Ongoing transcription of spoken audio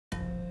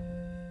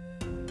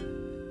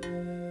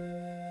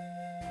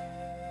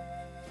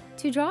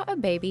To draw a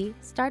baby,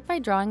 start by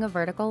drawing a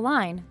vertical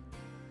line.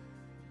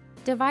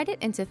 Divide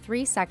it into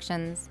 3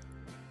 sections.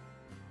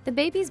 The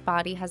baby's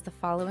body has the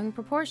following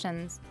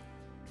proportions.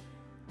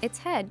 Its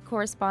head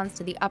corresponds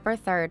to the upper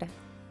third.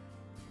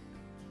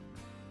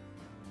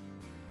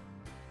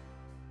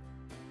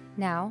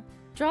 Now,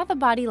 draw the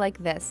body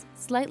like this,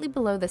 slightly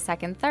below the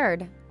second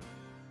third.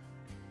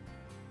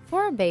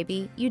 For a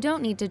baby, you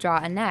don't need to draw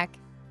a neck.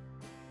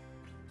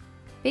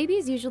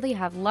 Babies usually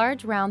have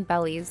large round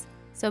bellies,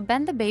 so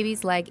bend the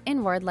baby's leg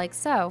inward like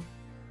so.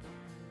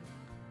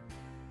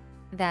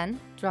 Then,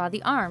 draw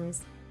the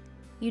arms.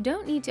 You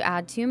don't need to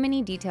add too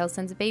many details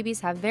since babies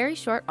have very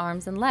short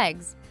arms and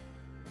legs.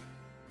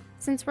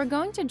 Since we're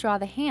going to draw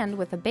the hand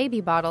with a baby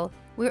bottle,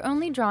 we're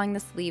only drawing the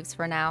sleeves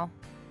for now.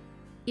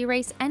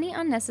 Erase any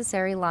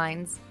unnecessary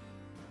lines.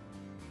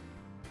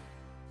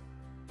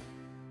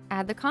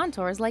 Add the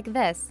contours like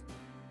this.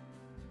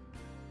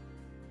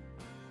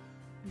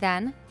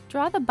 Then,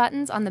 draw the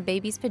buttons on the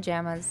baby's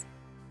pajamas.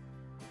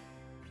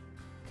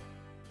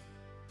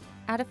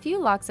 Add a few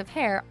locks of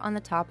hair on the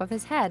top of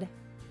his head.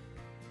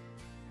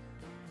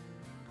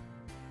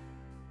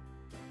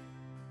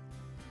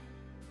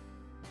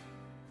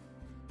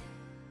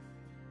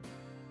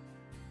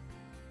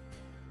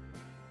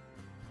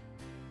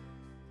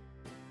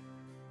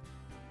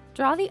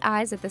 Draw the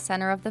eyes at the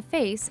center of the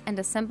face and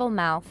a simple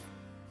mouth.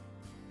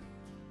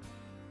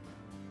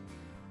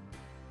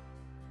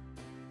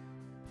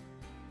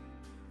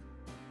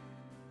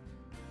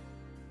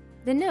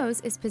 The nose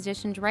is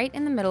positioned right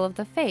in the middle of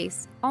the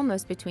face,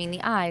 almost between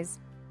the eyes.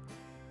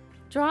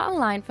 Draw a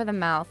line for the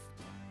mouth.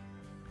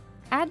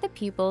 Add the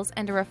pupils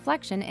and a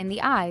reflection in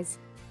the eyes.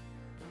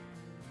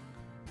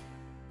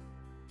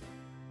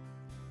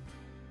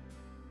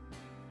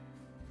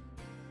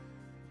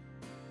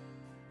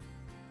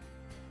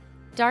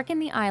 Darken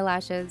the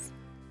eyelashes.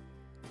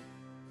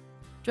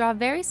 Draw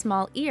very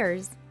small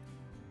ears.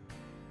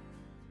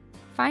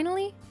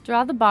 Finally,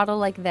 draw the bottle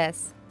like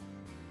this.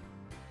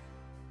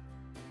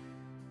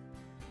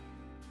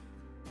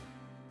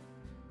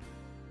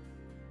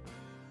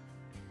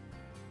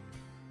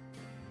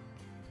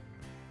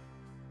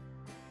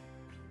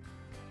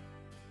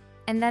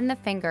 And then the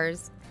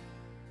fingers.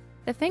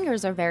 The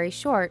fingers are very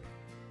short,